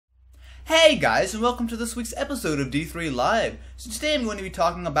Hey guys, and welcome to this week's episode of D3 Live. So today I'm going to be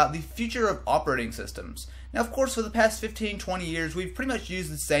talking about the future of operating systems. Now of course for the past 15-20 years we've pretty much used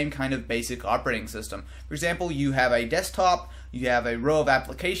the same kind of basic operating system. For example, you have a desktop, you have a row of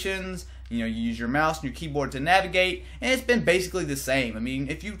applications, you use your mouse and your keyboard to navigate, and it's been basically the same. I mean,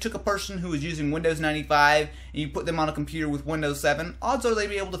 if you took a person who was using Windows 95 and you put them on a computer with Windows 7, odds are they'd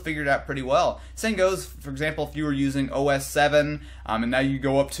be able to figure it out pretty well. Same goes, for example, if you were using OS 7 and now you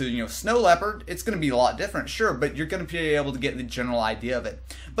go up to Snow Leopard, it's going to be a lot different, sure, but you're going to be able to get the general idea of it.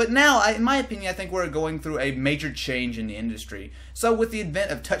 But now, in my opinion, I think we're going through a major change in the industry. So with the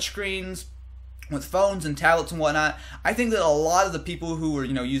advent of touchscreens, with phones and tablets and whatnot, I think that a lot of the people who are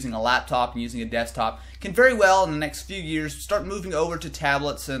using a laptop and using a desktop can very well in the next few years start moving over to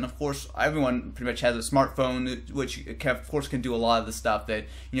tablets, and of course everyone pretty much has a smartphone, which of course can do a lot of the stuff that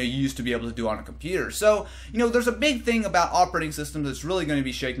you used to be able to do on a computer. So there's a big thing about operating systems that's really going to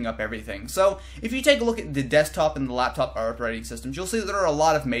be shaking up everything. So if you take a look at the desktop and the laptop operating systems, you'll see that there are a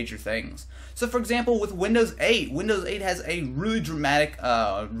lot of major things. So for example, with Windows 8, Windows 8 has a really dramatic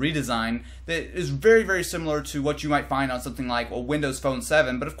redesign that is very, very similar to what you might find on something like a Windows Phone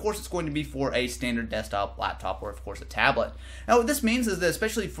 7, but of course it's going to be for a standard desktop, laptop, or of course a tablet. Now what this means is that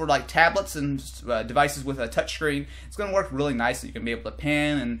especially for like tablets and devices with a touchscreen, it's going to work really nicely. You can be able to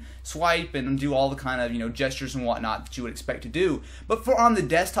pen and swipe and do all the kind of gestures and whatnot that you would expect to do. But for on the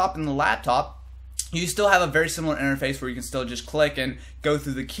desktop and the laptop, you still have a very similar interface where you can still just click and go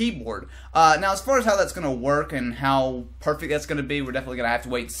through the keyboard. Now, as far as how that's going to work and how perfect that's going to be, we're definitely going to have to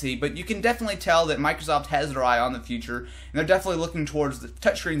wait and see. But you can definitely tell that Microsoft has their eye on the future, and they're definitely looking towards the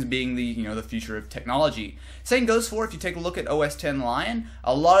touchscreens being the the future of technology. Same goes for if you take a look at OS X Lion.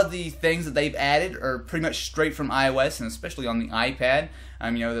 A lot of the things that they've added are pretty much straight from iOS, and especially on the iPad.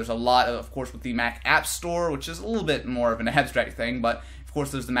 There's a lot of course, with the Mac App Store, which is a little bit more of an abstract thing, but of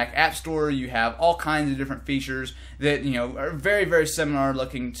course, there's the Mac App Store. You have all kinds of different features that are very, very similar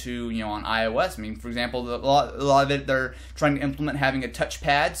looking to on iOS. I mean, for example, a lot of it they're trying to implement having a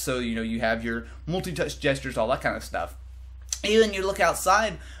touchpad, so you have your multi-touch gestures, all that kind of stuff. Even you look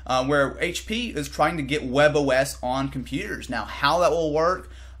outside where HP is trying to get webOS on computers. Now, how that will work,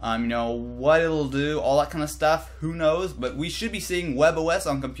 what it'll do, all that kind of stuff, who knows, but we should be seeing webOS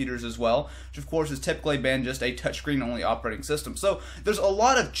on computers as well, which of course has typically been just a touchscreen only operating system. So there's a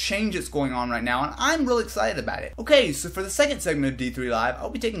lot of change that's going on right now, and I'm really excited about it. Okay, so for the second segment of D3 Live,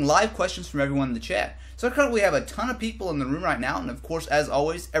 I'll be taking live questions from everyone in the chat. So I currently have a ton of people in the room right now, and of course, as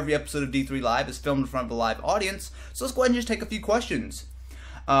always, every episode of D3 Live is filmed in front of a live audience, so let's go ahead and just take a few questions.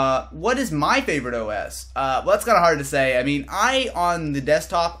 What is my favorite OS? Well, that's kind of hard to say. I mean, on the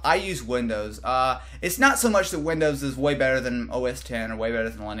desktop, I use Windows. It's not so much that Windows is way better than OS X or way better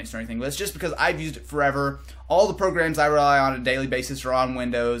than Linux or anything, but it's just because I've used it forever. All the programs I rely on a daily basis are on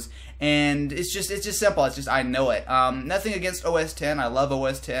Windows, and it's just simple. It's just I know it. Nothing against OS X. I love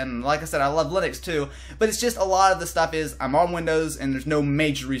OS X, and like I said, I love Linux too. But it's just a lot of the stuff is I'm on Windows, and there's no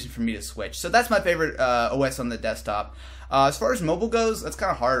major reason for me to switch. So that's my favorite OS on the desktop. As far as mobile goes, that's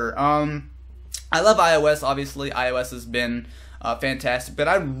kind of harder. I love iOS, obviously. iOS has been fantastic, but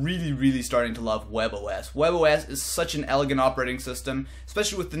I'm really, really starting to love webOS. webOS is such an elegant operating system,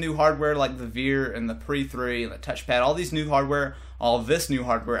 especially with the new hardware like the Veer and the Pre 3 and the touchpad, all this new hardware.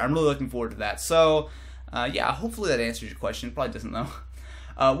 I'm really looking forward to that. So, yeah, hopefully that answers your question. It probably doesn't, though.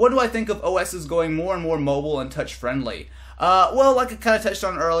 What do I think of OSs going more and more mobile and touch-friendly? Well, like I kind of touched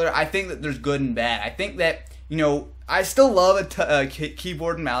on earlier, I think that there's good and bad. I think that, I still love a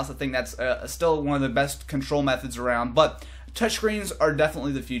keyboard and mouse. I think that's still one of the best control methods around. But touchscreens are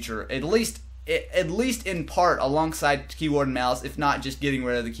definitely the future, at least in part alongside keyboard and mouse, if not just getting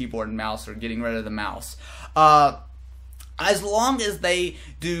rid of the keyboard and mouse or getting rid of the mouse. As long as they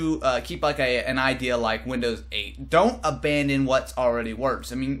do keep like an idea like Windows 8, don't abandon what's already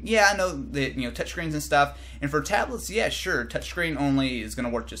works. I mean, yeah, I know that touchscreens and stuff, and for tablets, yeah, sure, touchscreen only is going to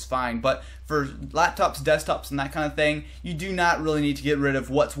work just fine. But for laptops, desktops, and that kind of thing, you do not really need to get rid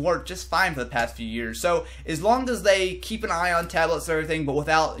of what's worked just fine for the past few years. So as long as they keep an eye on tablets and everything, but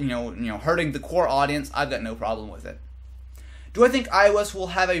without hurting the core audience, I've got no problem with it. Do I think iOS will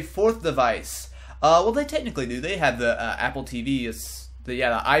have a fourth device? Well, they technically do. They have the Apple TV, the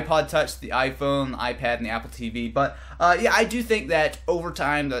iPod Touch, the iPhone, the iPad, and the Apple TV. But yeah, I do think that over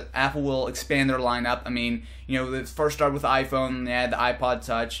time that Apple will expand their lineup. I mean, it first started with the iPhone, they had the iPod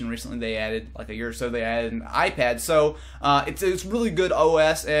Touch, and recently they added, like a year or so, they added an iPad. So it's really good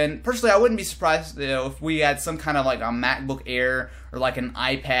OS, and personally, I wouldn't be surprised if we had some kind of like a MacBook Air or like an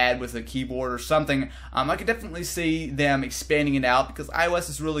iPad with a keyboard or something. I could definitely see them expanding it out because iOS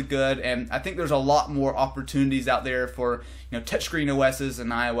is really good, and I think there's a lot more opportunities out there for touchscreen OSs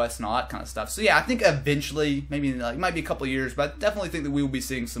and iOS and all that kind of stuff. So yeah, I think eventually, maybe it might be a couple of years, but I definitely think that we will be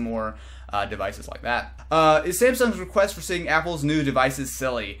seeing some more devices like that. Is Samsung's request for seeing Apple's new devices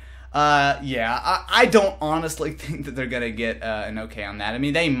silly? Yeah, I don't honestly think that they're going to get an okay on that. I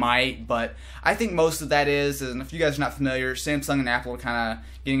mean, they might, but I think most of that is, and if you guys are not familiar, Samsung and Apple are kind of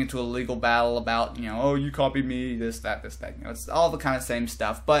getting into a legal battle about, oh, you copied me, this, that. It's all the kind of same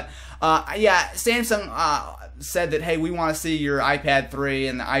stuff. But, yeah, Samsung said that, hey, we want to see your iPad 3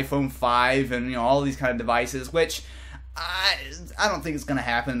 and the iPhone 5 and, all these kind of devices, which I don't think it's going to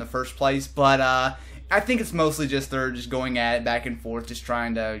happen in the first place, but, I think it's mostly just they're just going at it back and forth, just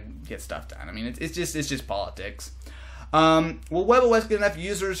trying to get stuff done. I mean, it's just politics. Will webOS get enough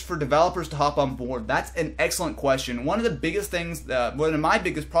users for developers to hop on board? That's an excellent question. One of the biggest things, one of my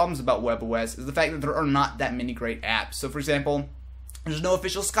biggest problems about webOS is the fact that there are not that many great apps. So, for example, there's no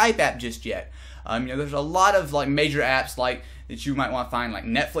official Skype app just yet. There's a lot of major apps that you might want to find, like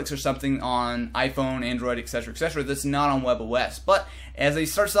Netflix or something on iPhone, Android, etc., that's not on webOS. But as they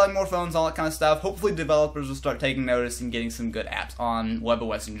start selling more phones, all that kind of stuff, hopefully developers will start taking notice and getting some good apps on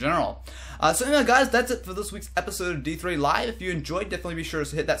webOS in general. So anyway, guys, that's it for this week's episode of D3 Live. If you enjoyed, definitely be sure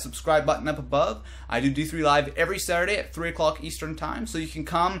to hit that subscribe button up above. I do D3 Live every Saturday at 3 o'clock Eastern Time, so you can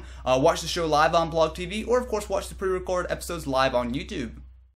come watch the show live on Blog TV, or of course watch the pre-recorded episodes live on YouTube.